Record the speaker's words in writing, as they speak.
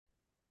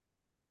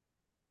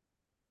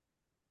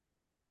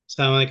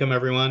Assalamu alaikum,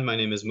 everyone. My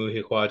name is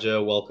Muhi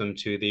Khwaja. Welcome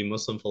to the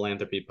Muslim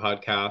Philanthropy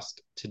Podcast.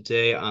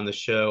 Today on the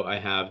show, I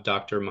have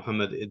Dr.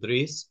 Mohamed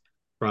Idris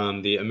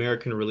from the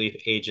American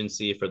Relief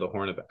Agency for the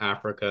Horn of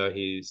Africa.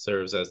 He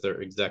serves as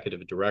their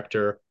executive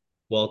director.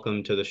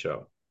 Welcome to the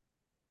show.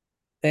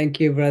 Thank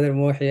you, Brother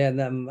Mohi,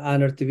 and I'm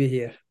honored to be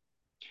here.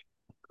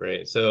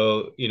 Great.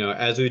 So,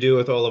 as we do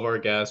with all of our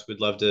guests, we'd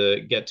love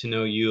to get to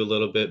know you a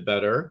little bit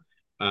better.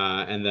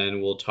 And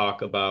then we'll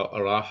talk about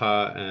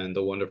ARAHA and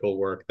the wonderful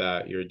work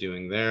that you're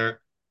doing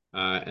there.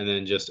 And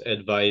then just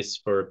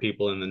advice for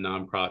people in the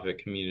nonprofit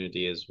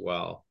community as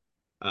well.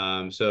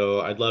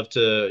 So I'd love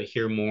to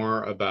hear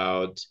more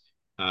about,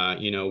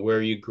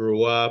 where you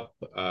grew up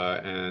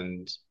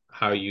and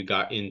how you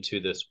got into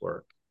this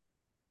work.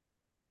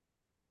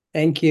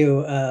 Thank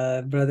you,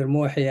 Brother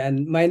Mohi.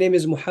 And my name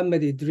is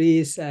Mohamed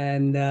Idris,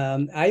 and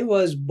I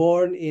was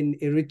born in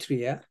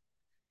Eritrea,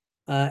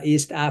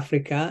 East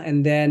Africa,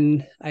 and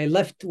then I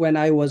left when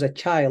I was a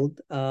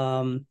child.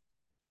 I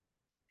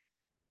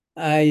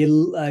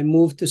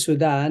moved to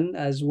Sudan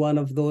as one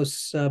of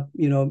those,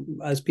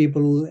 as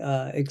people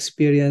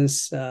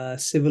experience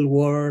civil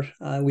war,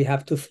 we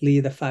have to flee,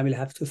 the family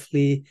have to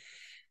flee.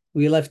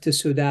 We left to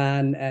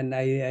Sudan, and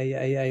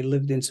I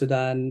lived in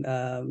Sudan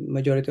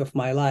majority of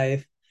my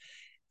life.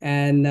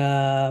 And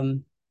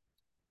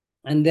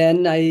and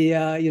then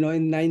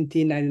in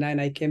 1999,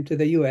 I came to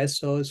the US.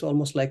 So it's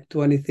almost like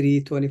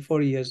 23,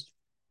 24 years.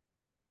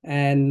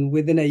 And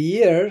within a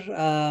year,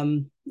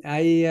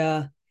 I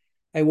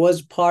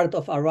was part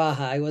of ARAHA.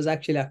 I was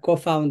actually a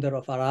co-founder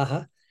of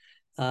ARAHA.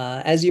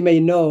 As you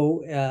may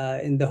know,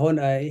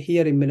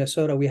 here in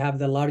Minnesota, we have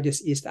the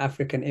largest East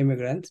African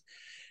immigrants. Mhm.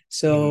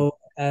 So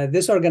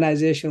this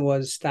organization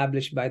was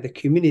established by the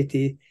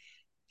community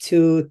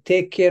to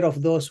take care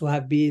of those who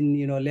have been,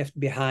 left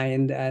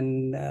behind.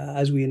 And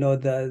as we know,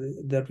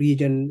 the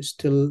region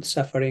still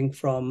suffering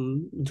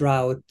from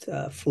drought,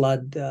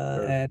 flood,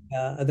 Sure. and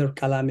other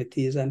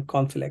calamities and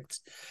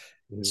conflicts.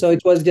 Mhm. So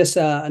it was just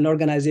an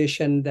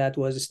organization that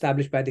was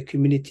established by the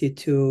community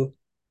to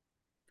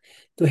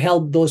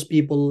help those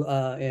people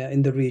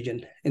in the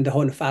region, in the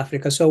Horn of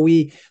Africa. So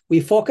we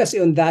focus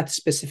on that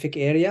specific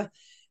area.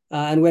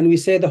 And when we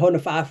say the Horn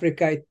of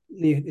Africa,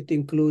 it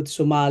includes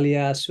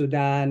Somalia,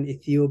 Sudan,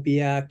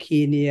 Ethiopia,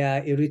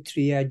 Kenya,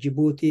 Eritrea,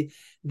 Djibouti,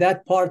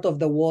 that part of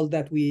the world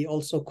that we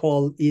also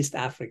call East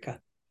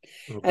Africa.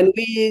 Okay. And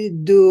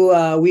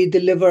we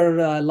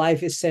deliver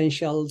life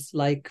essentials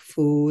like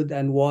food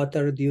and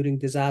water during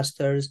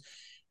disasters,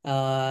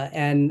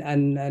 and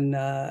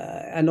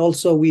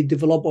also we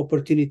develop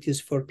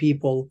opportunities for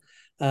people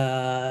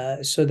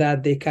so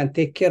that they can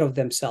take care of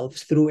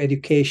themselves through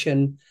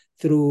education,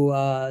 through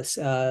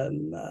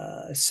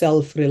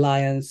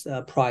self-reliance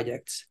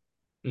projects.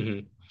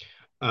 Mhm.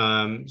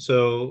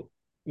 So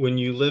when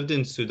you lived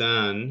in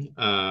Sudan,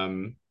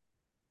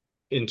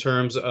 in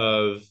terms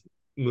of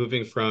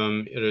moving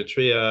from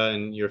Eritrea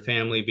and your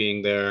family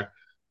being there,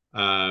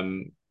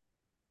 um,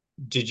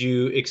 did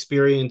you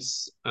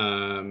experience,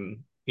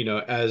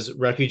 as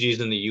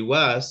refugees in the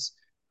U.S.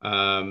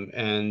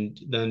 And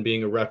then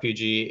being a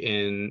refugee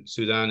in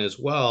Sudan as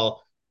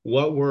well?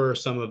 What were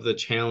some of the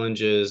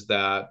challenges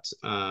that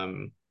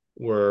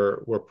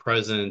were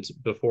present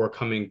before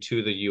coming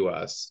to the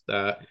U.S.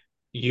 that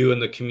you and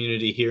the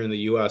community here in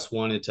the U.S.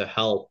 wanted to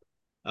help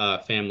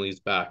families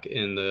back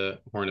in the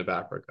Horn of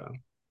Africa?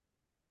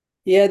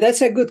 Yeah,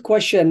 that's a good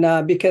question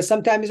because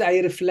sometimes I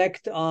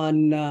reflect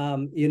on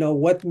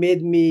what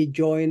made me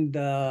join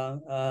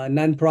the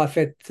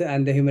nonprofit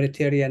and the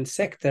humanitarian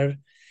sector.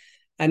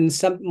 And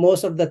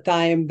most of the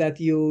time that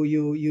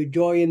you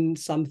join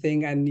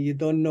something and you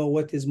don't know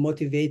what is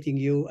motivating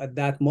you at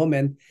that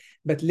moment,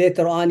 but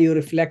later on you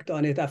reflect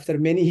on it after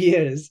many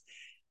years.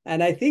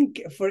 And I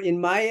think for in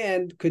my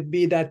end could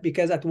be that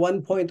because at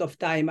one point of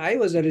time I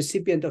was a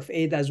recipient of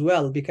aid as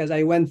well because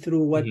I went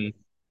through what Mm-hmm.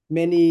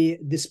 many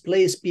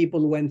displaced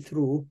people went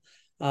through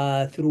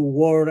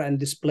war and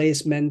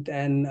displacement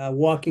and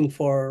walking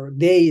for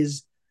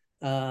days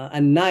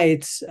and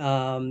nights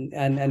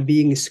and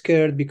being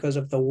scared because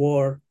of the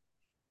war.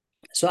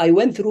 So I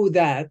went through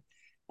that.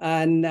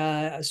 And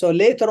so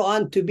later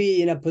on, to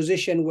be in a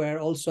position where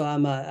also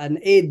an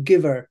aid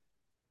giver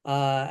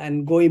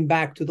and going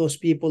back to those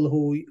people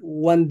who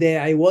one day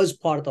I was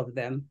part of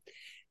them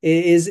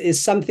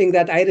is something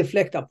that I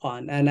reflect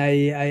upon, and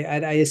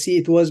I see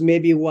it was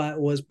maybe what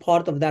was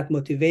part of that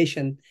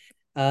motivation,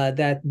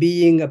 that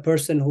being a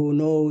person who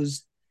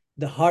knows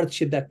the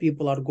hardship that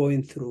people are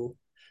going through,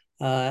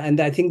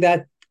 and I think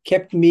that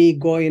kept me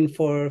going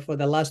for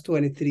the last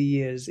 23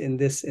 years in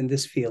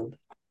this field.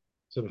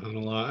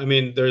 SubhanAllah. I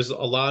mean, there's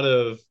a lot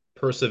of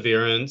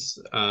perseverance.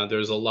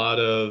 There's a lot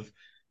of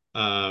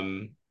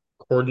um,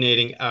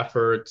 coordinating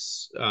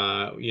efforts.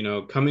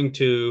 Coming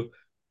to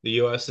the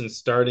U.S. and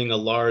starting a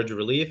large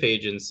relief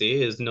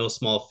agency is no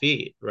small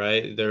feat,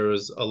 right? There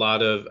was a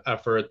lot of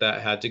effort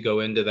that had to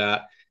go into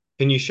that.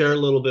 Can you share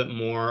a little bit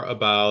more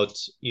about,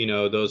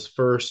 those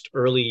first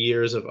early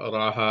years of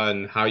Araha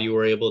and how you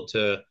were able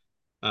to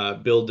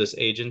build this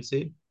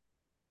agency?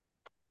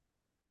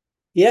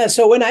 Yeah,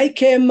 so when I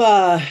came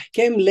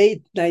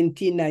late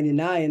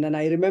 1999, and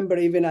I remember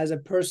even as a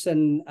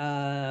person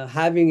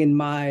having in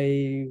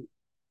my,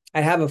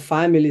 I have a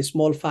family,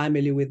 small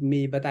family with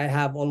me, but I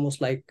have almost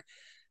like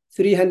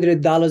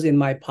 $300 in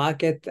my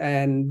pocket,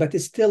 and but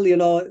it's still,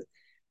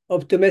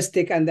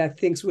 optimistic and that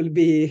things will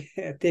be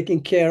taken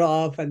care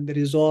of and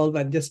resolved,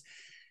 and just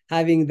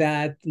having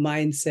that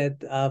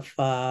mindset of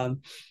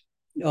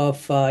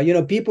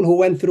people who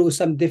went through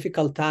some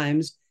difficult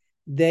times.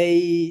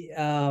 They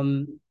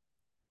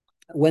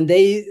when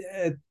they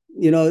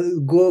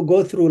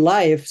go through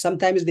life,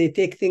 sometimes they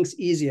take things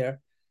easier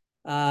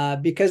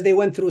because they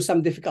went through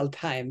some difficult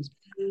times.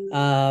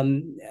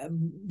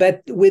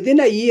 But within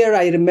a year,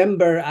 I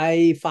remember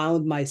I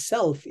found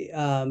myself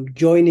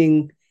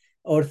joining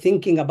or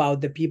thinking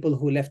about the people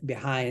who left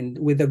behind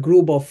with a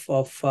group of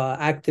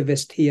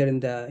activists here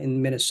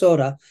in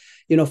Minnesota,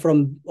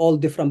 from all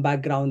different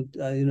background,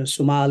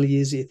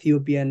 Somalis,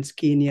 Ethiopians,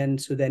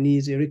 Kenyans,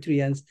 Sudanese,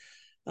 Eritreans.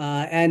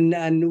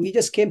 And we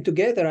just came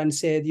together and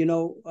said,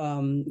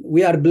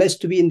 we are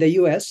blessed to be in the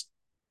US.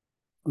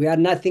 We are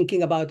not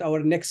thinking about our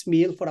next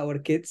meal for our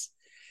kids,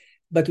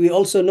 but we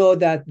also know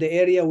that the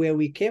area where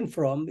we came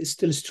from is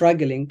still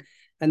struggling,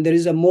 and there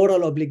is a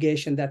moral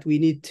obligation that we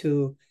need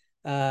to,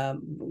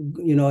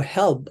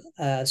 help.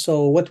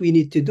 So what we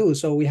need to do.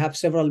 So we have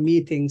several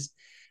meetings,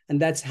 and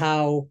that's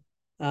how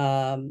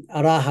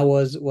ARAHA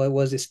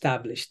was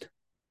established.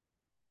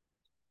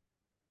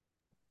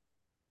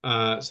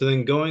 So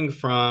then going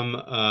from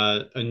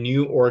a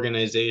new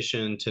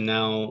organization to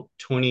now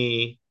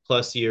 20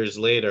 plus years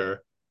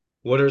later,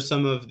 what are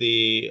some of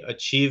the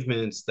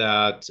achievements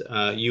that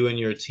you and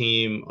your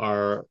team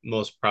are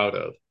most proud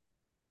of?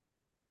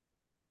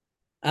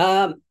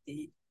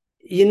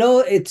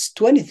 It's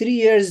 23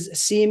 years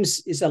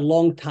seems is a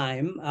long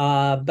time,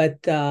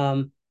 but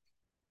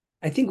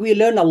I think we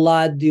learn a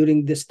lot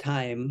during this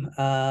time.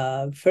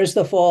 First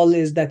of all,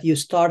 is that you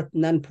start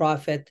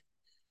nonprofit,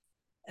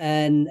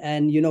 and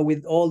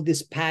with all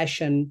this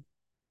passion,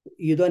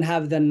 you don't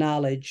have the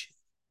knowledge,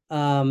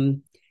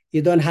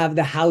 you don't have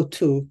the how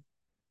to,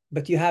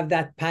 but you have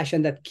that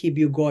passion that keep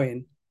you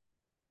going.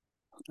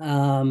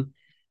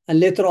 And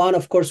later on,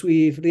 of course,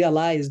 we've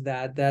realized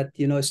that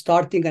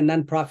starting a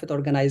nonprofit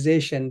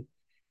organization,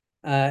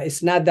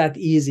 it's not that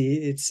easy.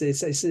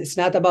 It's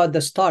not about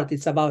the start.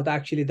 It's about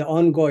actually the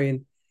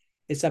ongoing.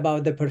 It's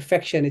about the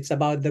perfection. It's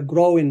about the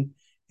growing.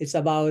 It's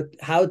about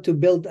how to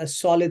build a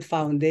solid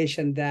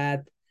foundation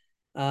that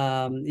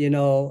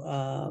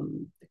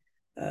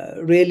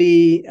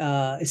really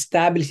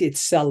establish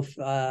itself,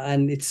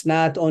 and it's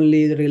not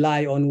only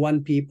rely on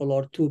one people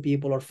or two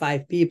people or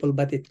five people,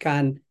 but it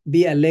can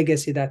be a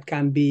legacy that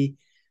can be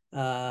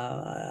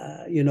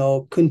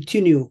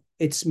continue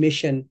its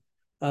mission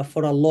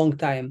for a long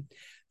time.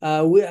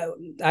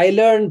 I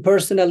learned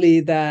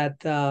personally that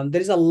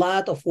there is a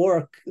lot of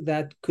work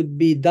that could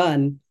be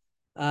done,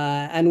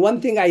 and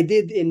one thing I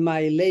did in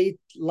my late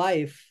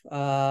life,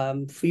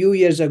 few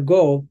years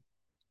ago,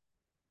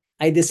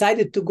 I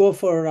decided to go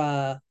for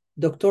a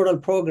doctoral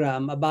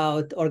program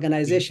about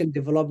organization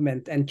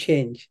development and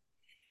change.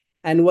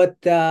 And what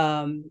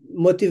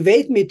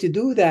motivated me to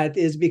do that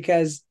is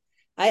because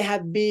I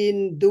have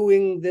been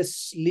doing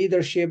this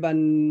leadership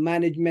and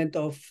management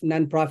of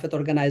nonprofit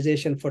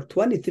organization for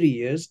 23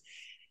 years.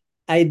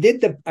 I did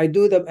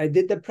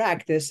the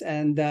practice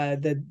and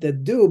the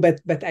do,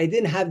 but I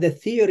didn't have the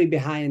theory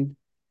behind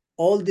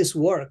all this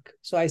work.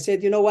 So I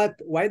said, you know what?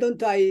 Why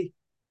don't I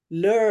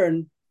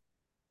learn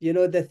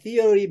the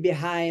theory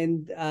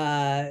behind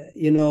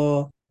the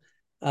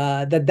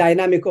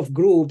dynamic of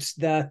groups,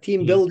 the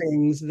team Mhm.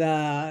 buildings,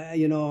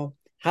 the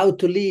how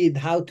to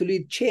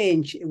lead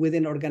change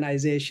within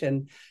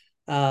organization,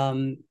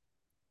 um,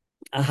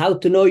 how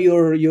to know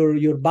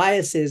your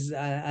biases,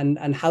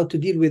 and how to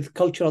deal with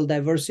cultural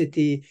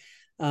diversity,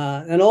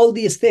 and all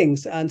these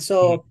things. And Mhm.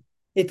 so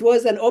it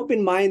was an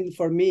open mind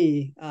for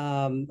me,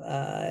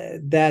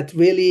 that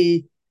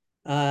really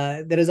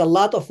there is a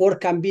lot of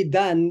work can be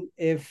done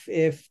if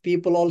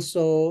people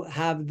also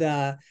have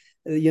the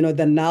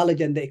knowledge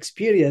and the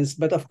experience.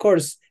 But of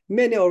course,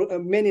 many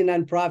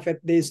nonprofit,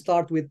 they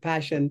start with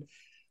passion,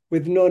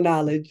 with no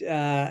knowledge,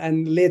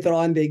 and later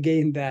on they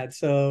gain that.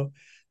 So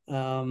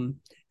um,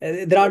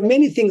 there are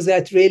many things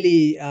that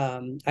really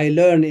I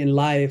learned in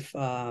life,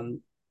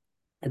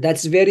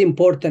 that's very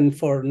important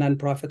for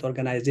nonprofit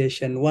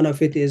organization. One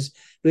of it is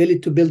really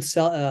to build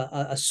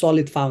a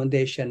solid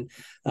foundation,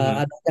 an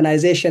Mhm.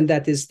 organization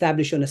that is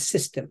established on a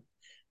system,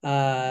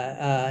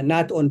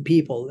 not on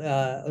people.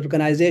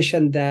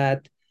 Organization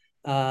that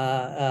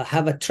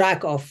have a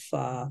track of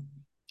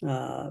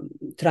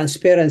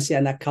transparency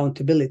and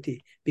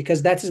accountability,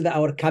 because that is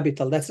our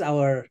capital. That's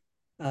our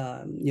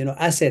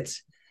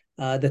assets,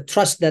 the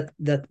trust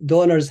that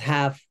donors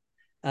have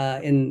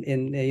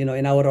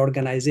in our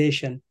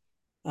organization,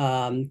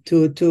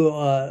 to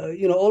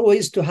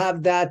always to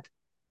have that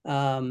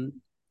um,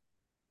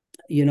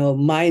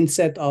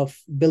 mindset of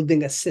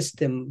building a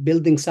system,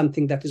 building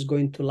something that is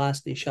going to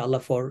last,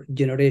 inshallah, for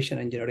generation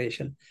and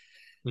generation.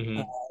 uh,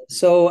 Mhm.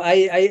 So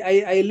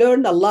I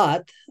learned a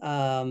lot,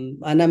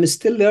 and I'm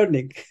still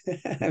learning.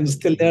 I'm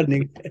still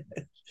learning.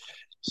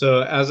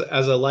 So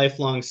as a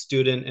lifelong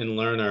student and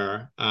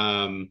learner,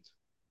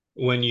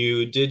 when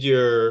you did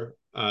your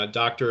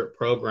doctorate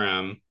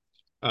program,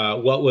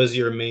 what was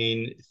your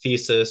main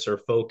thesis or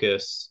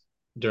focus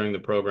during the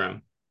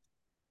program?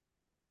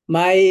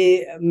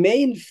 My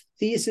main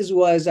thesis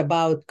was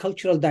about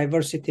cultural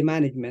diversity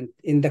management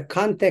in the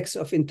context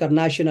of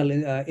international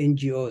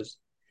NGOs.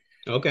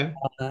 Okay.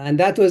 And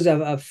that was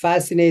a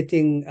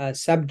fascinating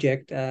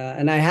subject.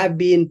 And I have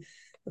been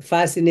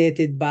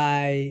fascinated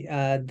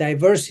by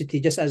diversity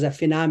just as a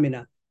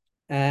phenomena,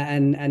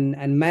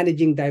 and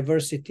managing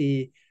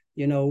diversity.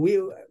 You know,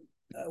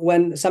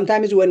 when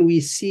sometimes when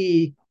we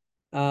see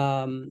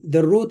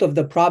the root of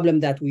the problem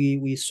that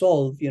we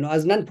solve,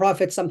 as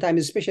nonprofits, sometimes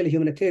especially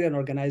humanitarian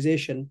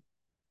organization,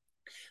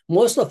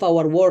 most of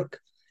our work,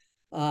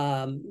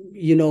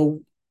 go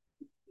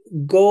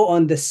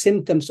on the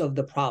symptoms of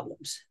the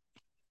problems.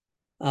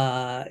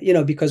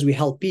 Because we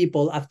help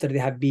people after they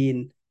have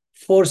been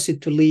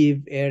forced to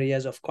leave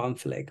areas of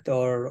conflict,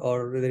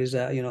 or there is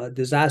a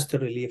disaster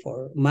relief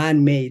or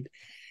man-made.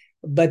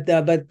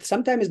 But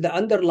sometimes the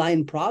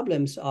underlying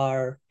problems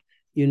are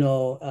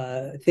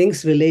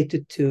things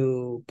related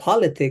to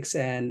politics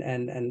and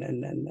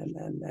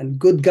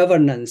good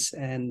governance,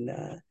 and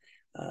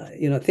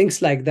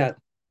things like that.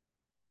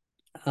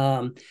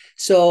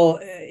 So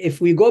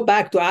if we go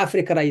back to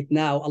Africa right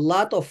now, a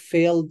lot of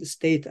failed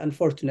state,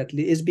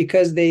 unfortunately, is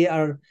because they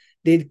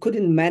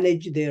couldn't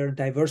manage their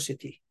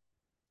diversity,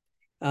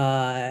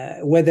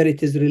 whether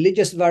it is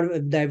religious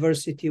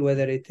diversity,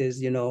 whether it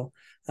is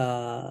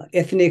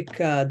ethnic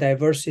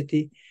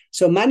diversity.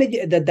 So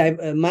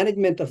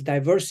management of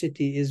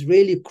diversity is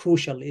really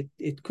crucial.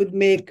 It could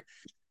make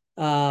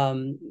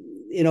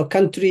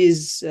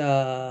countries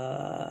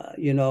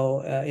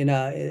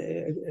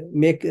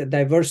make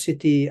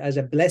diversity as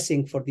a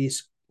blessing for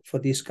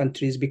these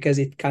countries, because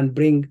it can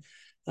bring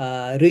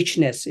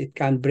richness, it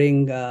can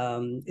bring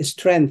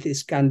strength,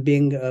 it can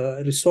bring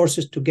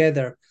resources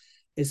together.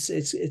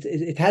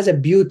 It has a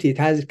beauty.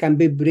 It can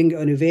bring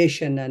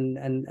innovation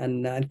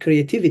and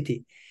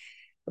creativity.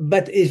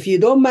 But if you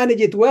don't manage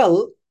it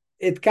well,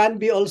 it can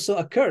be also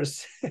a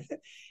curse.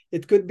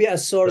 It could be a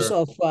source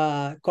Sure.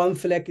 of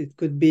conflict. It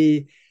could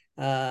be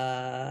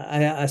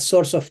a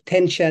source of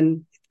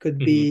tension. It could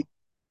Mhm. be,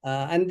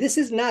 and this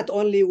is not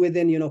only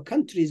within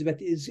countries,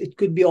 but it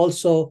could be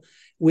also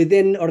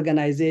within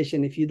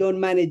organization. If you don't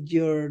manage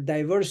your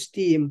diverse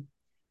team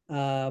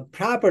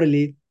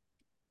properly,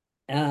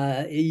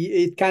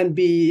 it can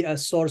be a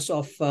source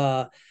of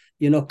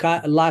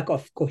lack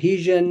of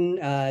cohesion.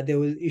 There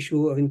was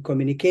issue in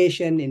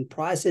communication, in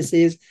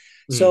processes.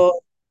 Mhm.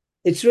 So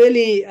it's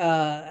really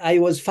I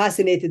was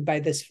fascinated by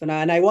this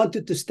phenomenon, and I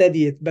wanted to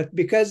study it, but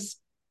because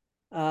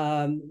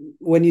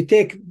when you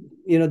take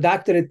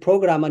doctorate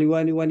program, and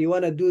when you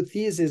want to do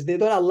thesis, they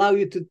don't allow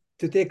you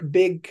to take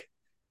big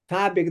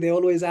topic. They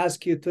always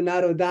ask you to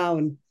narrow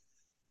down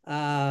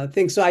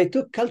things. So I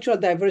took cultural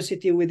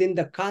diversity within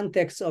the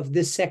context of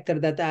this sector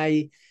that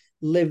I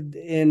lived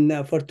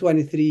in for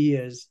 23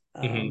 years.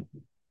 Mhm.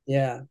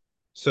 Yeah.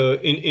 So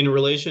in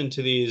relation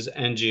to these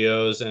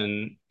NGOs,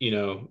 and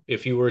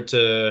if you were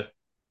to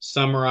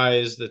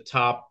summarize the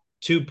top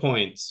 2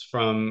 points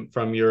from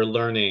your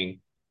learning,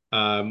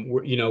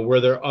 were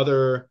there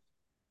other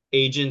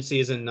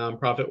agencies and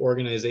nonprofit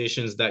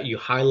organizations that you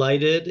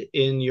highlighted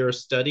in your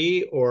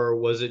study, or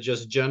was it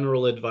just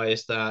general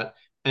advice that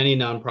any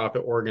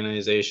nonprofit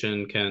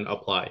organization can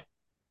apply?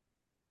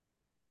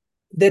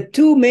 The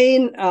two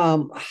main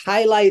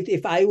highlight,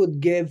 if I would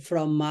give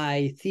from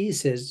my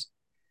thesis,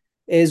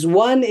 is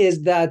one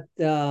is that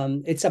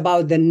it's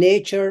about the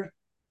nature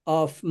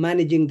of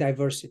managing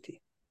diversity,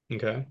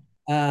 Okay.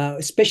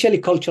 especially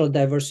cultural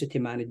diversity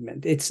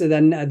management. It's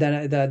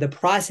the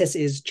process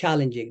is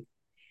challenging.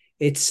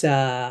 It's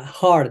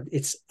hard.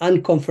 It's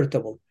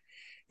uncomfortable.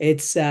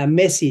 It's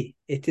messy.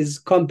 It is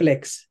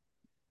complex.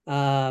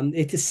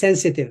 It is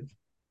sensitive.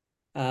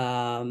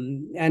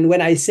 And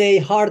when I say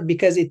hard,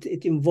 because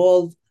it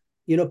involves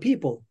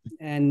people,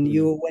 and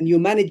Mhm. when you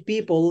manage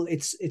people,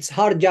 it's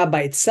hard job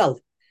by itself,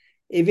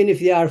 even if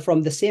they are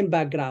from the same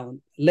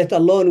background, let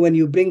alone when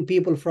you bring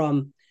people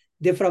from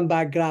different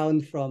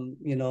background, from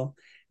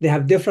they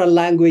have different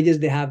languages,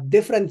 they have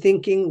different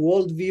thinking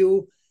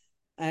worldview,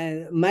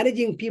 and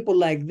managing people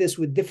like this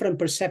with different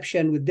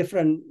perception, with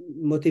different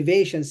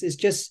motivations, it's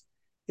just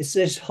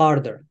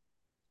harder.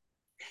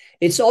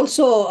 It's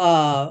also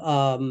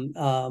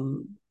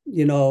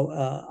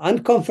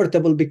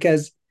uncomfortable,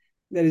 because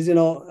there is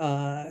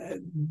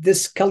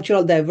this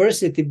cultural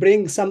diversity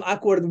brings some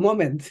awkward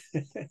moment.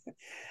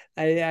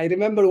 I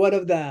remember one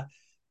of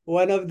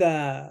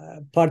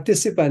the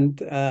participant,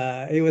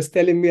 he was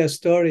telling me a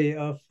story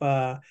of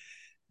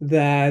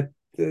that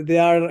they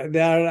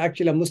are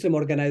actually a Muslim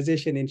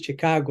organization in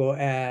Chicago,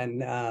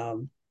 and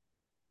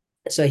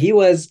so he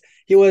was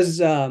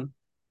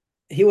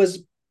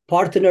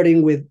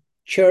partnering with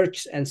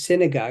church and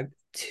synagogue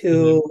to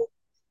Mhm.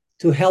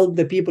 to help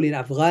the people in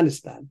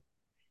Afghanistan.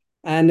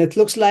 And it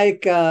looks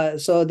like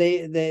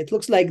it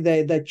looks like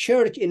the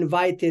church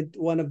invited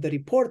one of the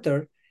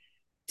reporter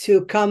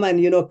to come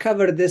and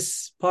cover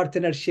this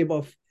partnership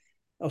of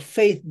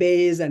faith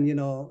based and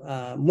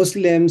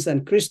Muslims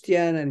and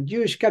Christian and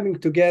Jewish coming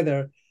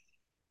together.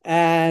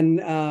 And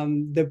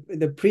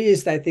the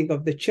priest, I think,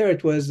 of the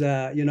church was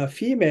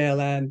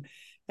female,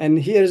 and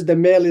here's the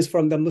male is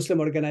from the Muslim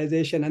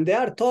organization, and they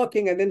are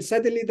talking, and then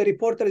suddenly the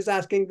reporter is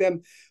asking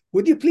them,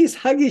 would you please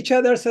hug each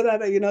other so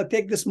that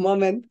take this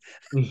moment.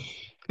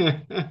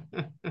 Yeah.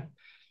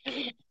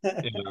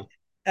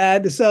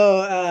 And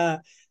so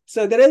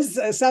there is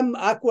some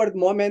awkward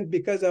moment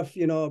because of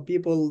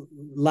people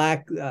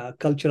lack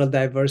cultural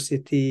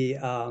diversity.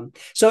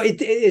 So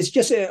it's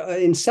just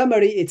in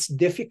summary, it's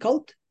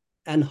difficult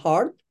and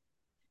hard,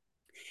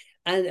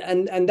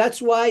 and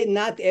that's why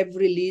not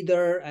every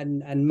leader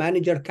and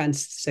manager can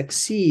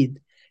succeed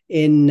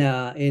in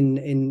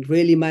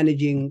really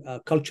managing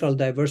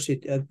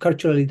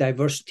culturally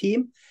diverse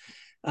team.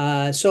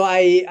 So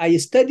I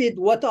studied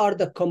what are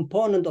the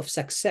component of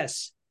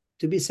success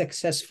to be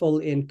successful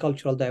in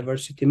cultural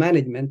diversity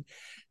management.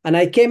 And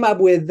I came up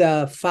with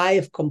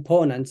 5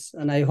 components,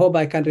 and I hope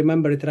I can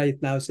remember it right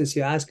now since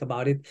you asked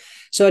about it.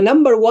 So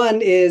number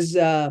 1 is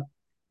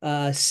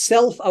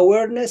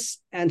self-awareness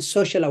and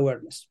social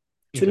awareness.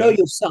 To know Okay.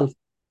 yourself,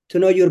 to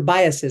know your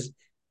biases,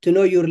 to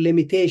know your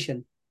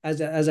limitation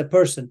as a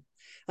person,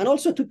 and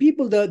also to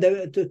people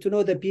to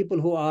know the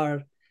people who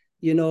are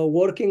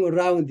working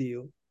around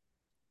you,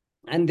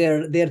 and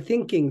they're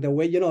thinking the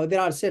way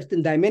there are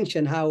certain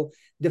dimension how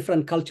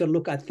different culture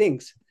look at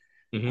things.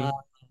 uh,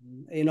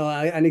 Hmm.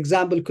 an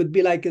example could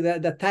be like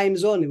the time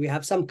zone. We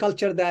have some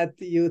culture that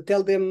you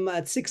tell them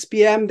at 6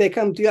 p.m. they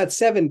come to you at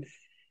 7,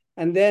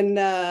 and then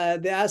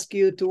they ask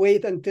you to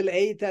wait until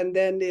 8, and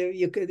then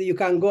you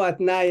can go at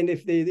 9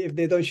 if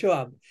they don't show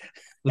up.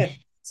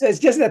 So it's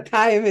just that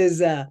time is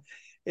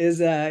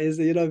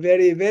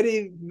very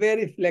very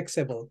very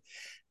flexible.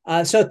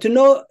 So to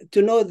know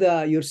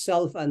the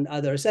yourself and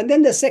others, and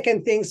then the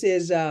second things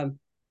is to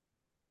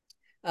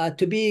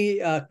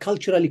be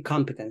culturally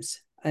competent,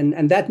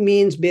 and that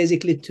means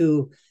basically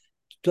to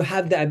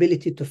have the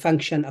ability to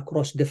function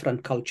across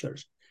different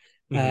cultures,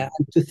 Hmm.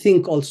 and to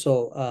think also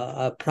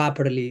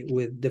properly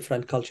with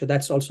different culture.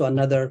 That's also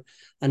another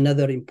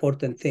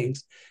important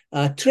things.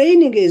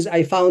 Training is,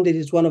 I found it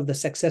is one of the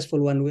successful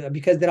one,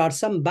 because there are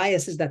some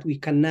biases that we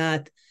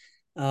cannot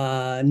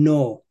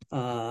know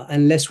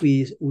unless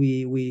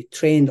we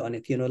trained on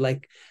it.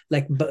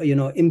 Like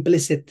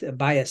implicit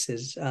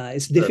biases.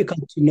 It's Sure.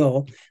 difficult to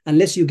know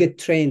unless you get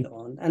trained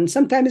on. And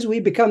sometimes we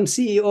become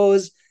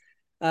CEOs,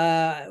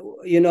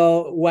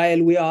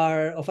 while we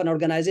are of an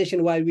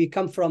organization, while we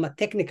come from a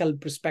technical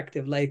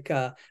perspective, like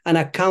an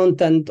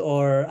accountant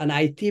or an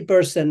IT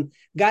person,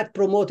 got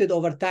promoted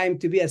over time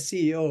to be a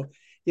CEO,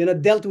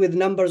 dealt with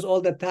numbers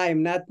all the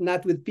time,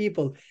 not with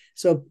people.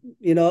 So,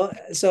 we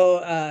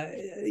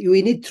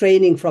need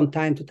training from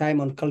time to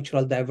time on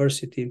cultural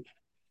diversity.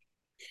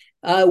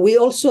 We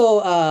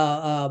also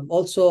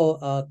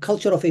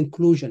culture of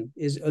inclusion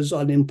is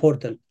an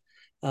important,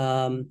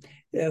 um,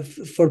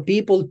 for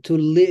people to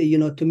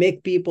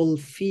make people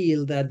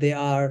feel that they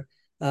are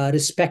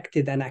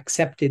respected and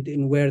accepted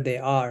in where they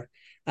are.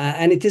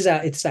 And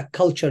it's a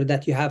culture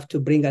that you have to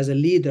bring as a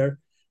leader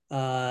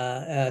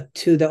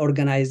to the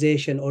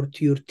organization or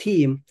to your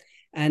team,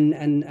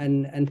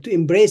 and to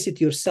embrace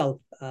it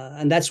yourself.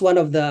 And that's one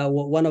of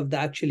the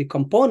actually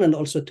component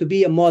also, to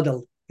be a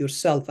model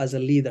yourself as a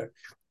leader.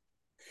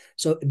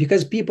 So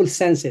because people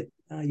sense it,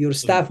 your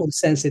Mhm. staff will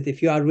sense it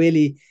if you are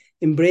really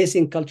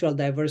embracing cultural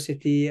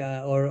diversity,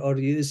 or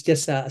it's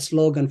just a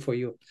slogan for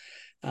you.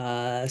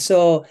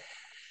 So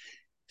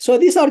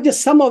these are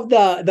just some of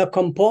the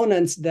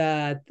components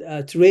that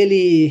it's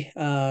really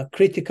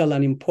critical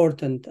and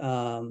important,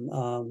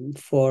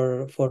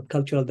 for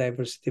cultural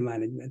diversity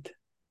management.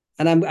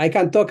 And I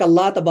can talk a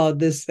lot about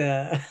this.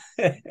 It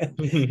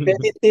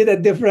need a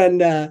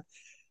different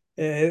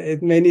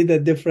it may need a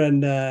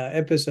different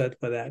episode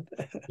for that.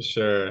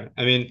 Sure.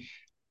 I mean,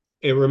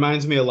 it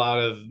reminds me a lot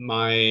of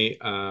my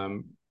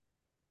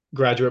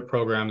graduate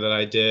program that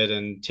I did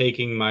and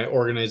taking my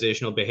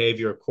organizational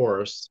behavior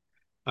course.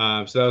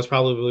 So that was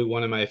probably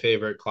one of my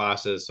favorite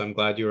classes. So I'm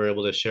glad you were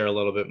able to share a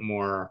little bit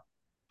more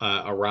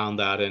around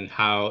that and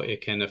how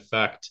it can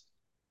affect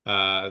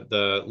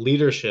the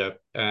leadership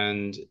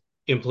and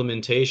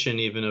implementation,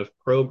 even of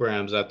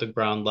programs at the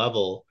ground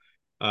level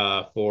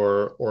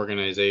for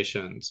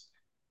organizations.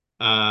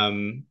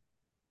 Um,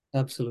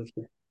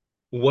 Absolutely.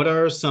 what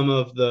are some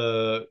of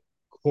the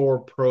core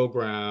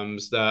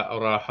programs that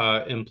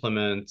ARAHA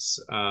implements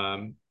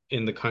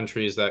in the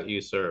countries that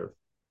you serve?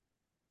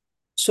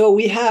 So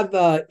we have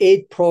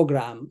 8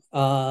 program,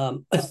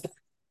 and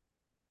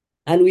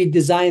we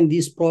design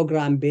this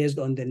program based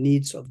on the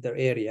needs of their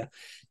area.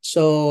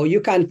 So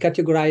you can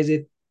categorize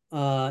it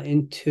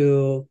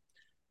into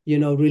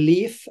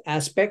relief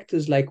aspect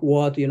is like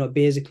what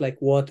basic,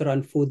 like water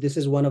and food. This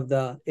is one of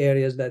the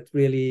areas that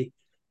really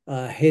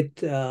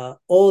hit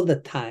all the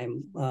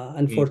time, Mm.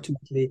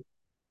 unfortunately.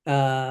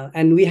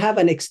 And we have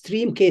an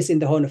extreme case in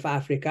the Horn of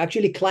Africa.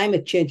 Actually,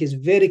 climate change is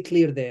very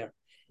clear there.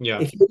 Yeah.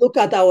 If you look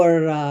at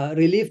our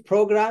relief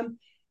program,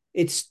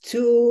 it's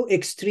two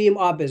extreme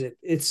opposite.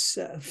 It's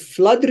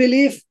flood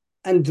relief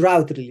and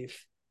drought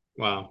relief.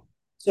 Wow.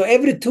 So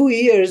every 2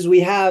 years we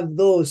have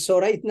those. So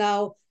right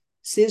now,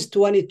 since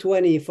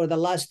 2020, for the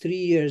last 3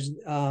 years,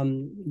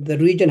 the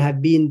region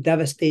have been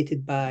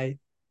devastated by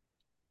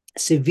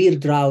severe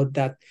drought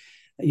that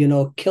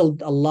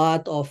killed a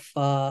lot of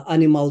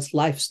animals,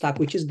 livestock,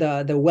 which is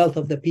the wealth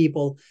of the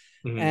people,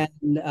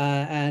 Mm-hmm.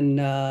 and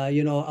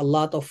a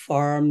lot of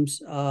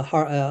farms,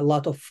 a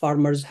lot of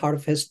farmers'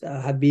 harvest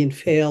have been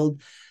failed.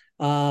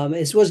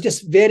 It was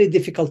just very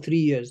difficult 3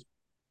 years,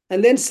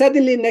 and then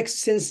suddenly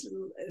since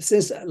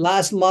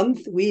last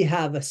month we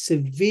have a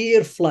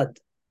severe flood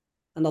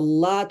and a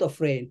lot of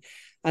rain.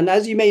 And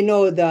as you may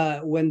know,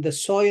 when the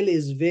soil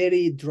is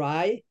very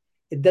dry,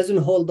 it doesn't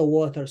hold the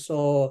water,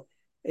 so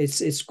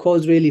it's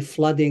caused really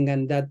flooding,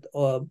 and that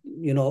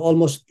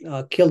almost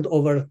killed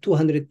over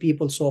 200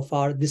 people so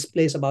far,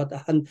 displaced about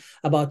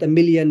a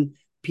million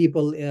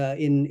people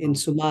in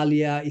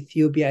Somalia,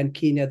 Ethiopia, and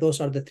Kenya. Those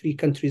are the three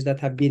countries that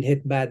have been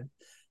hit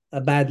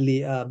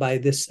badly by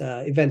this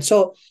event.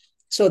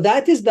 So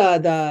that is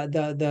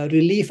the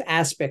relief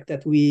aspect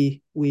that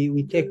we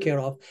take care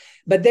of.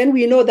 But then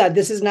we know that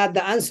this is not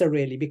the answer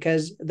really,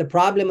 because the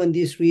problem in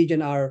this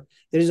region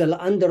there is an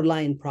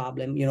underlying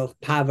problem,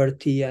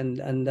 poverty and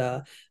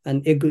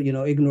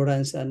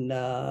ignorance, and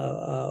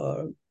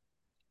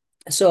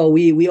so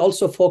we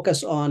also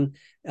focus on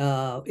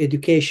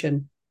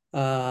education,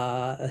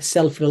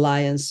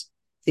 self-reliance,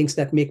 things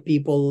that make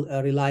people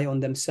rely on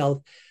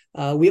themselves.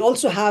 We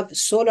also have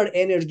solar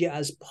energy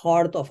as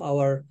part of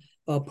our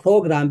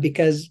program,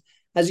 because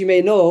as you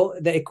may know,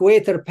 the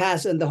equator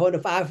pass in the Horn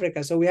of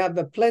Africa, so we have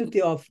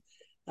plenty of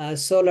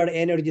solar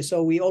energy.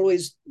 So we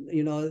always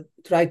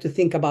try to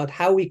think about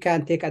how we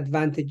can take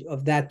advantage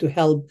of that to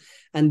help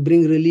and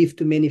bring relief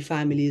to many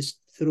families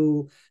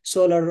through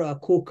solar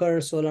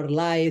cooker, solar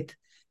light,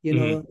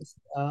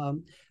 Mm-hmm.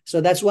 so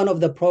that's one of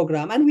the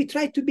program. And we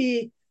try to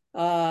be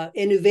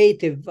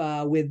innovative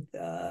with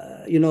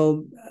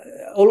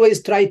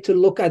always try to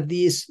look at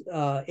these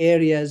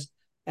areas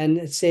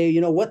and say,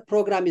 what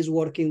program is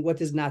working,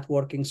 what is not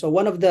working. So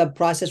one of the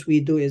process we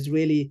do is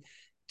really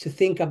to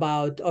think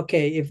about,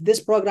 okay, if this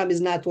program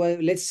is not well,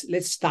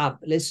 let's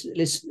stop, let's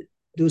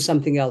do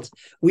something else.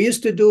 We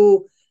used to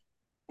do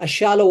a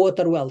shallow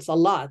water wells a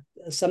lot,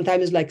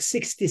 sometimes like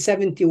 60,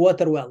 70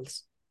 water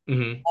wells.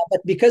 Mm-hmm.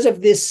 But because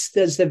of the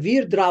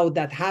severe drought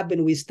that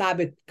happened, we stopped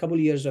it a couple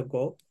of years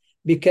ago,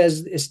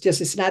 because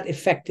it's not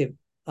effective.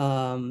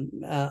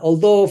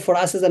 Although for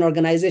us as an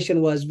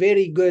organization was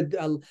very good,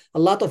 a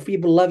lot of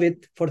people love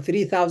it. For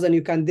 3,000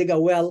 you can dig a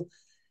well,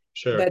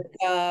 Sure. but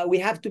we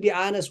have to be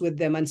honest with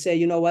them and say,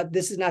 you know what,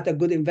 this is not a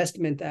good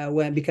investment,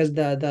 because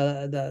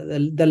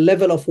the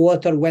level of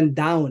water went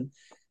down.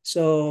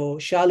 So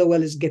shallow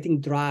well is getting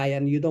dry,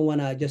 and you don't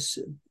want to just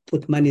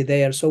put money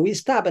there. So we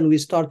stop and we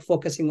start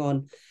focusing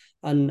on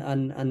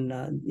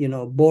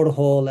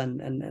borehole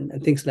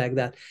and things like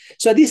that.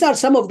 So these are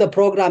some of the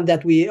program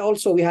that we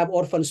have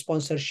orphan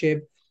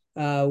sponsorship,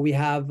 we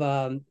have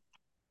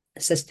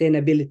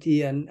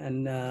sustainability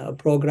and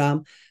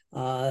program.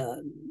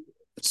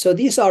 So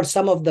these are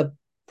some of the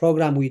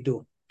program we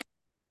do.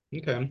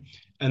 Okay.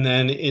 And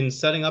then in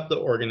setting up the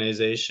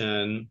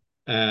organization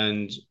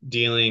and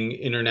dealing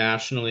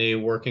internationally,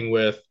 working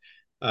with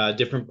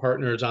different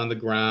partners on the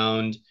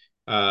ground,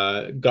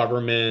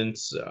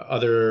 governments,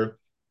 other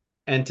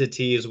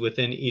entities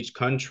within each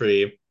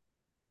country,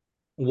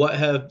 what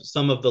have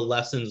some of the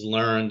lessons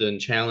learned and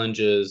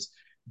challenges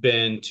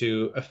been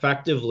to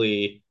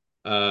effectively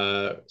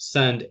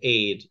send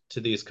aid to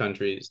these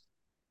countries?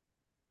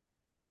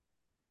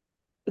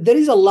 There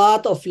is a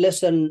lot of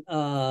lesson,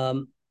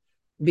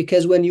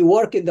 because when you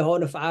work in the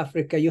Horn of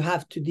Africa, you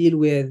have to deal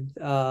with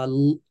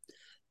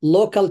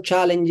local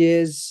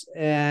challenges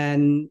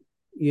and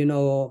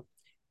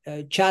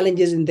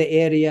challenges in the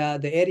area.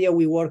 The area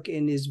we work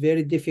in is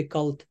very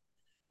difficult.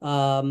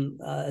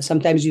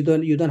 Sometimes you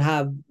don't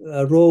have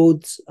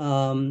roads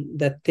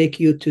that take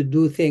you to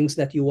do things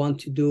that you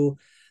want to do.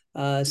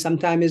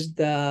 Sometimes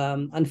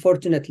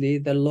unfortunately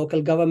the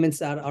local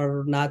governments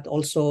are not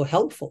also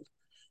helpful.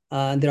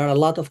 There are a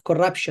lot of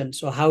corruption.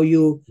 So how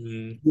you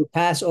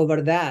pass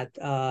over that,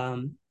 how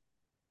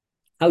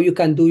you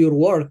can do your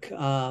work,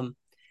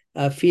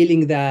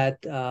 feeling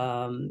that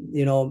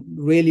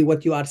really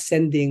what you are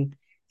sending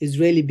is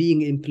really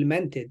being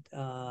implemented.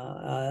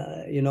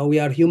 We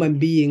are human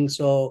beings,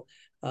 so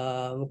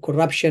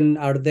corruption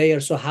are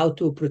there. So how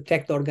to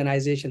protect the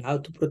organization, how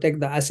to protect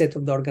the asset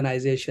of the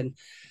organization,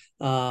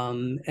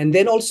 and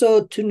then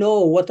also to know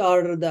what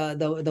are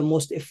the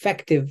most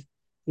effective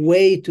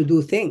way to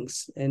do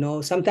things.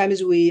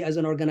 Sometimes we as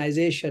an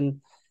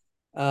organization,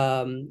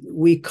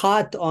 we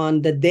caught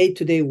on the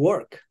day-to-day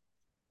work,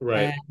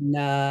 Right.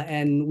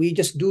 and we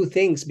just do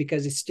things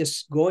because it's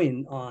just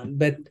going on.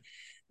 But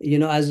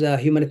as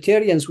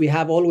humanitarians, we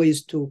have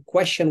always to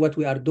question what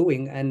we are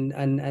doing,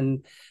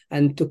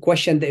 and to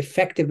question the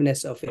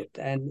effectiveness of it,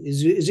 and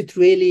is it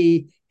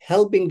really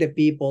helping the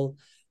people,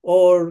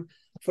 or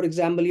for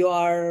example, you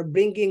are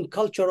bringing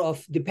culture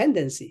of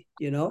dependency,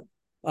 Sure.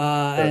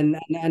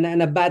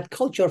 and a bad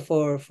culture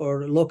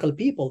for local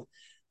people.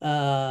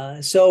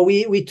 So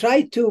we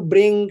try to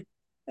bring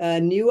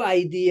new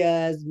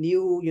ideas,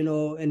 new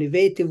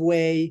innovative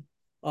way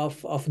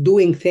of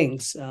doing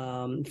things.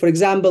 For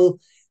example,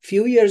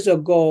 few years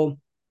ago,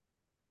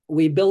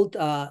 we built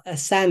a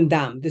sand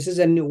dam. This is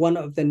one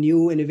of the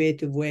new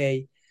innovative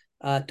way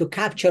to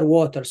capture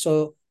water.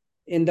 So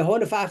in the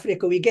Horn of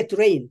Africa, we get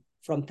rain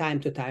from time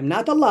to time,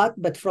 not a lot,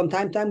 but from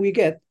time to time we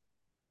get.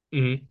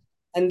 Hmm.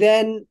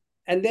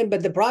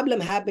 But the problem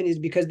happened is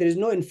because there is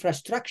no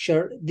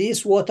infrastructure,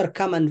 this water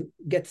come and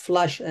get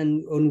flushed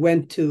and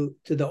went to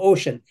the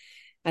ocean,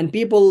 and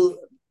people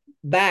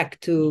back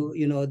to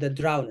the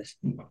drowners.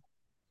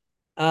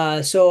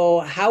 So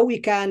how we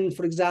can,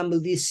 for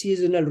example, these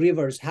seasonal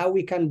rivers, how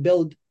we can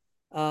build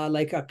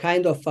like a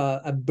kind of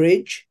a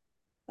bridge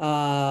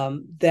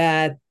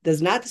that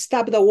does not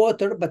stop the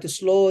water but to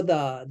slow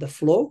the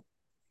flow,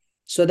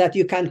 so that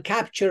you can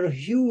capture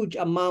huge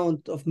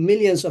amount of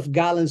millions of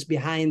gallons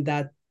behind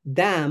that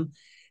dam,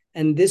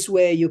 and this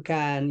way you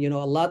can,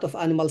 a lot of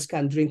animals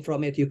can drink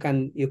from it. You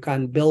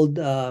can build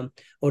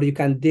or you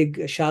can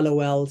dig shallow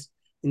wells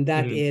in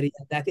that Hmm. area.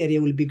 That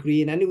area will be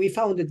green, and we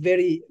found it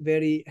very,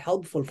 very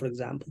helpful. For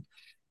example,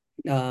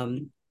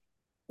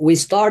 we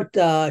start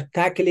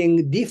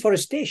tackling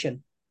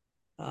deforestation.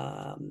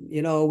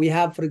 We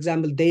have, for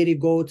example, dairy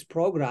goats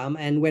program,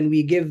 and when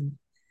we give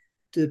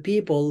to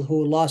people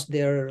who lost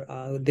their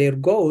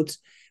goats,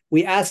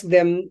 we ask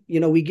them,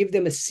 we give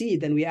them a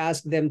seed, and we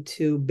ask them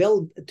to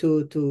build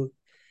to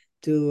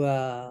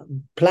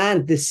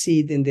plant the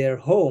seed in their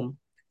home,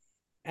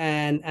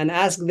 and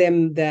ask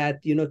them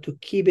that, to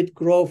keep it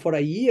grow for a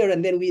year,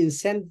 and then we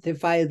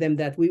incentivize them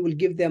that we will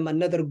give them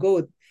another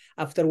goat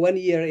after 1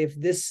 year if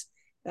this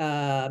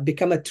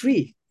become a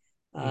tree.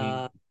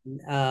 Hmm.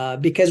 uh,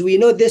 because we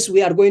know this,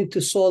 we are going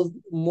to solve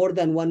more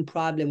than one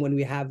problem when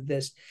we have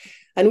this.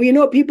 And we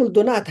know people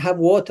do not have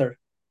water.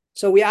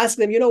 So we ask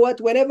them, you know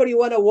what, whenever you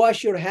want to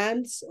wash your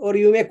hands or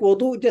you make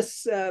wudu,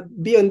 just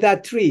be on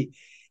that tree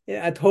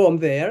at home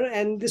there.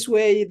 And this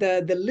way,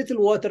 the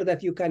little water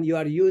that you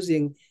are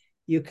using,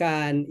 you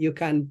can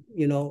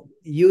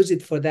use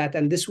it for that.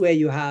 And this way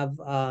you have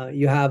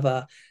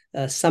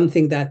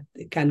something that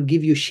can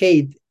give you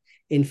shade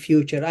in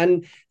future.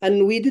 And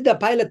we did a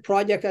pilot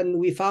project, and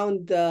we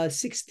found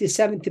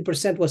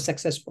 60-70% was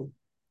successful.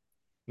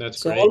 That's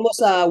So great.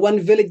 almost one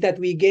village that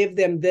we gave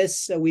them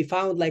this, we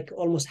found like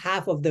almost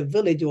half of the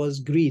village was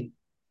green.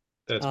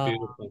 That's Uh,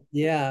 beautiful.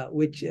 yeah,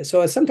 which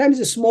so sometimes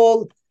the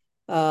small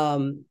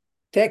um,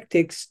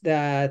 tactics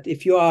that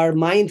if you are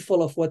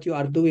mindful of what you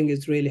are doing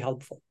is really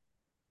helpful.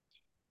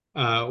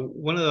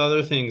 One of the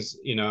other things,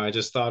 I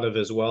just thought of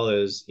as well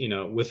is,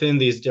 within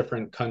these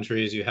different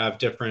countries, you have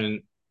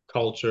different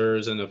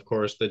cultures and, of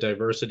course, the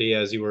diversity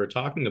as you were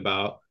talking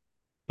about.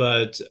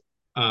 But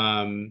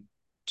um,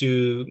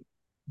 do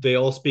they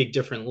all speak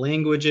different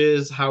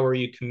languages? How are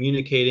you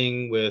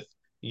communicating with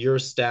your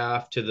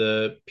staff to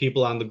the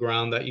people on the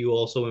ground that you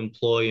also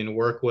employ and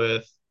work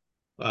with?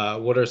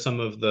 What are some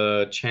of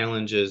the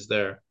challenges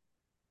there?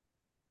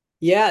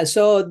 Yeah,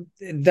 so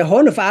the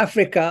Horn of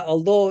Africa,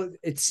 although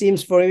it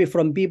seems for me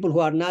from people who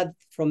are not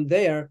from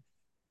there,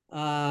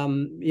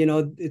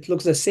 it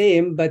looks the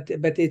same, but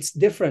it's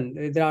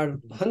different. There are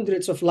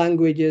hundreds of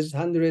languages,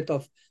 hundreds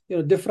of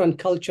different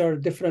culture,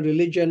 different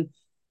religion,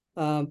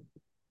 um,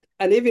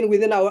 and even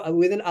within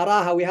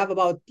Araha, we have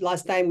about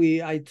last time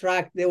we I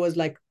tracked, there was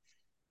like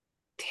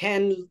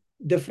 10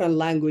 different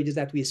languages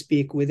that we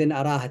speak within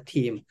Araha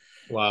team.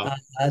 Wow.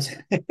 Uh,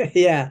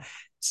 yeah.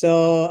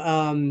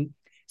 So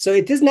so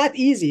it is not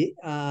easy.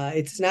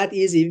 It's not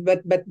easy,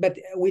 but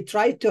we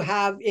try to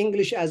have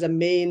English as a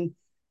main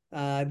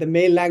the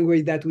main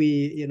language that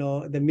we,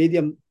 the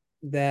medium,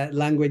 the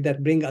language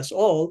that bring us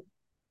all.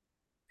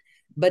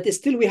 But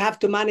still we have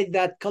to manage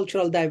that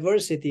cultural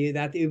diversity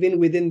that even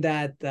within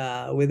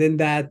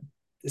that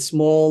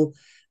small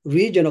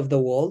region of the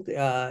world,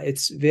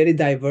 it's very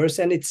diverse,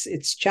 and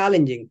it's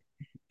challenging.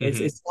 It's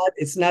Hmm.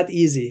 it's not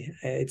easy.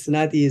 It's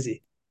not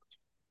easy.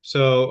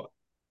 So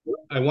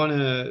I want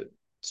to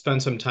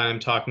spend some time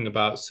talking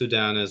about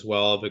Sudan as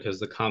well, because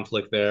the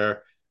conflict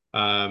there,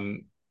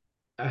 um,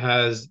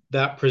 has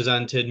that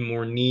presented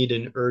more need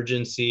and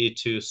urgency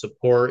to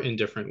support in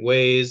different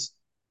ways?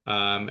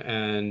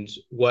 And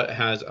what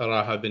has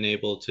Araha been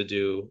able to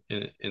do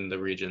in the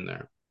region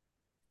there?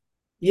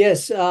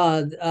 Yes,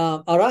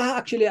 ARAHA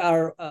actually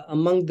are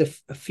among the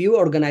few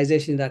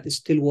organizations that is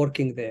still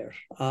working there.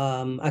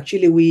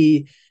 Actually,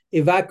 we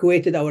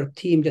evacuated our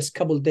team just a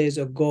couple of days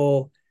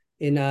ago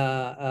in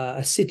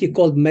a city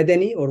called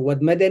Medani or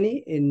Wad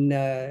Medani in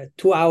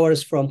 2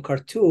 hours from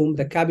Khartoum,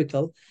 the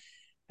capital.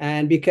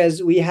 And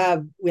because we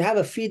have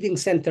a feeding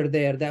center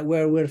there that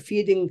where we're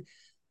feeding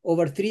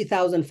over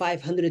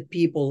 3,500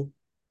 people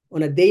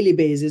on a daily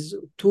basis,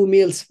 2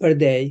 meals per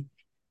day.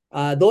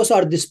 Those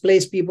are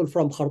displaced people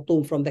from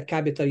Khartoum, from the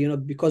capital,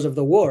 because of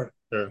the war.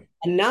 Sure.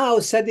 And now,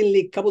 suddenly,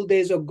 a couple of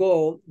days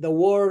ago, the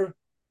war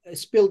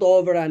spilled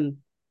over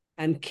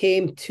and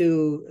came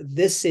to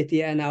this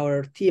city, and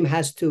our team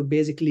has to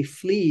basically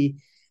flee,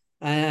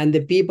 and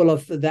the people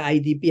of the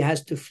IDP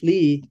has to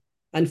flee,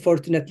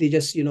 unfortunately,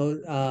 just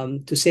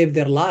to save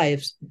their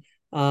lives.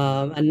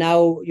 And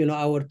now,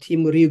 our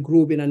team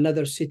regroup in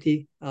another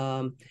city.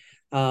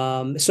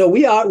 So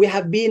we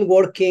have been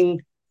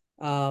working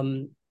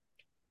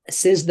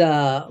since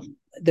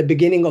the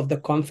beginning of the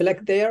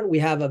conflict there. We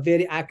have a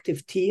very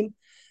active team.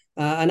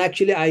 And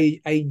actually,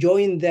 I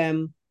joined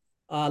them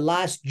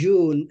last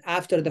June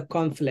after the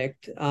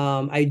conflict.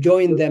 I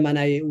joined them,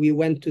 and we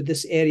went to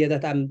this area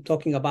that I'm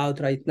talking about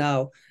right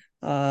now,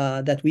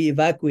 that we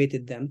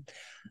evacuated them.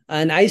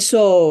 And I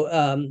saw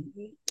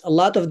a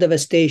lot of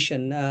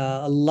devastation,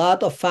 a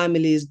lot of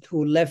families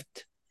who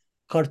left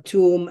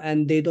Khartoum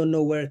and they don't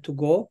know where to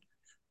go.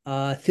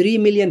 3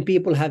 million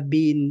people have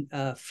been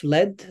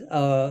fled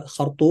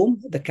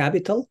Khartoum, the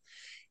capital.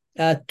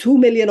 2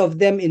 million of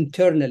them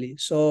internally.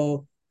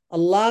 So a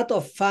lot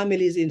of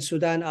families in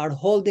Sudan are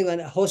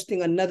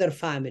hosting another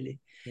family,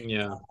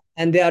 Yeah.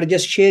 and they are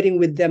just sharing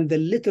with them the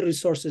little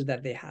resources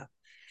that they have.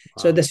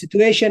 So the Wow.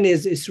 situation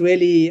is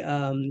really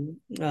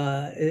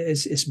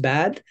is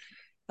bad,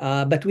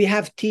 but we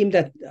have teams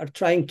that are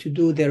trying to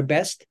do their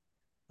best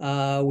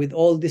with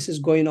all this is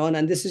going on,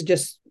 and this is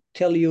just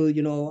tell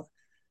you,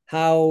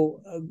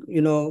 how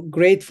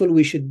grateful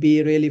we should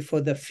be really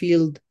for the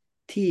field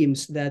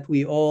teams that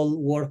we all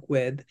work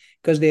with,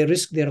 because they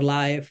risk their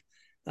life.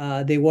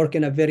 They work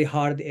in a very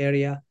hard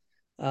area.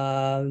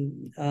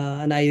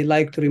 And I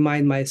like to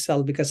remind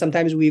myself, because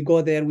sometimes we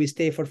go there, we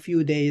stay for a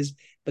few days,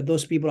 but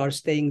those people are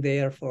staying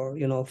there for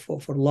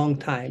for a long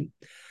time.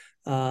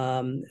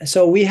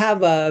 So we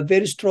have a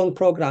very strong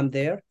program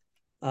there,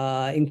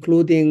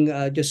 including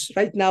just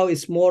right now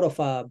it's more of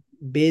a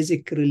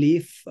basic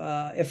relief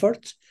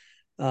effort.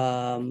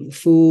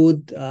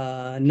 Food,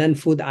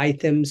 non-food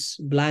items,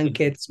 Mhm.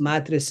 blankets,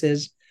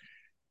 mattresses.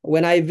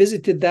 When I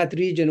visited that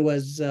region,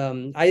 was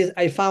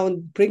I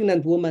found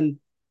pregnant women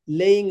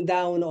laying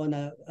down on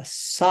a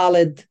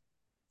solid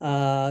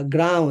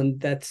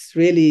ground that's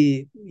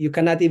really you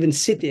cannot even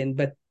sit in,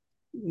 but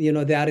they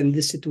are in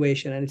this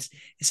situation, and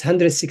it's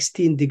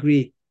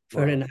 116-degree Wow.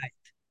 Fahrenheit.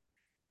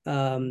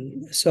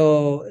 So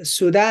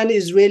Sudan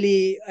is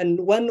really, and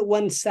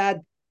one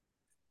sad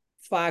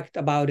fact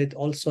about it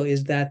also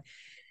is that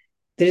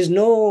there is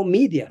no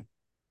media.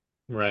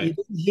 You Right.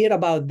 don't hear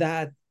about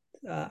that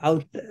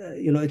out.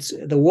 It's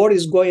the war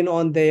is going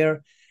on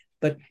there,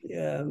 but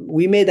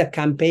we made a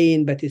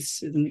campaign, but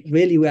it's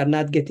really we are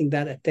not getting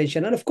that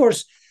attention. And of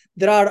course,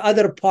 there are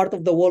other part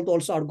of the world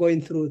also are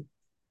going through,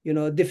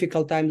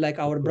 difficult time, like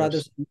Of our course.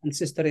 brothers and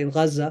sister in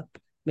Gaza.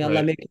 May Allah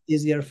Right. make it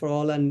easier for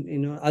all, and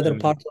other Amen.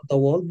 parts of the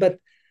world. But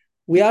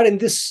we are in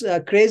this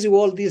crazy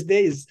world these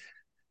days.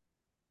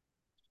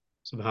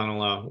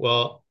 SubhanAllah.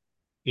 Well,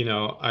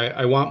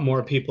 I want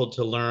more people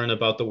to learn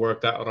about the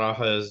work that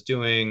ARAHA is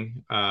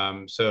doing.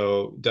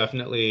 So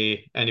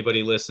definitely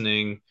anybody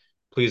listening,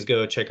 please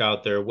go check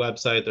out their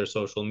website, their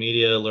social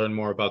media, learn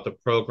more about the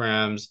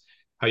programs,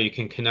 how you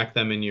can connect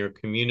them in your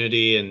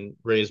community and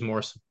raise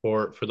more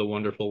support for the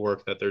wonderful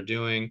work that they're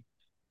doing.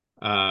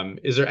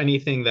 Is there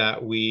anything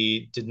that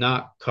we did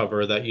not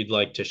cover that you'd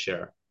like to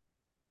share?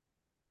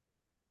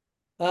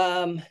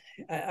 Um,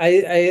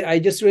 I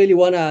just really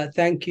want to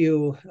thank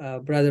you,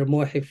 Brother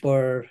Mohi,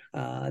 for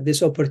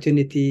this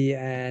opportunity,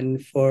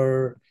 and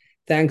for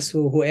thanks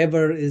to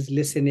whoever is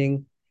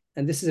listening.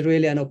 And this is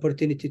really an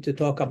opportunity to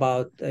talk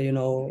about,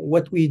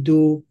 what we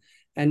do,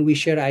 and we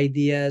share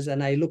ideas.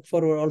 And I look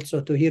forward also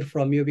to hear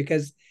from you,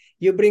 because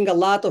you bring a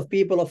lot of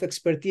people of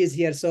expertise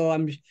here. So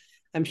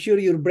I'm sure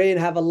your brain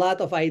have a lot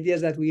of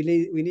ideas that we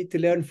need to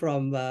learn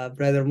from,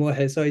 Brother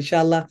Mohi. So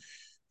inshallah,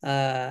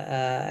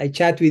 I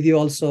chat with you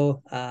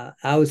also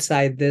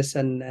outside this,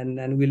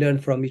 and we learn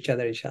from each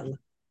other, inshallah.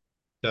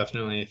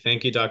 Definitely.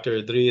 Thank you, Dr.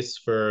 Idris,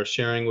 for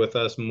sharing with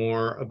us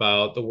more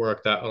about the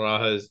work that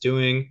ARAHA is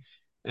doing.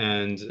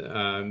 And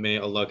may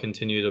Allah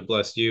continue to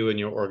bless you and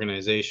your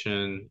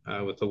organization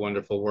with the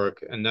wonderful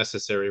work and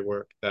necessary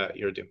work that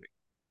you're doing.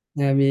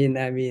 Ameen,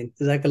 ameen.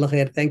 Jazakallah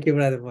khair. Thank you,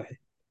 brother. Wa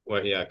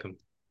iyaakum.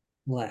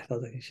 Allah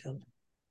yahfazak, inshallah.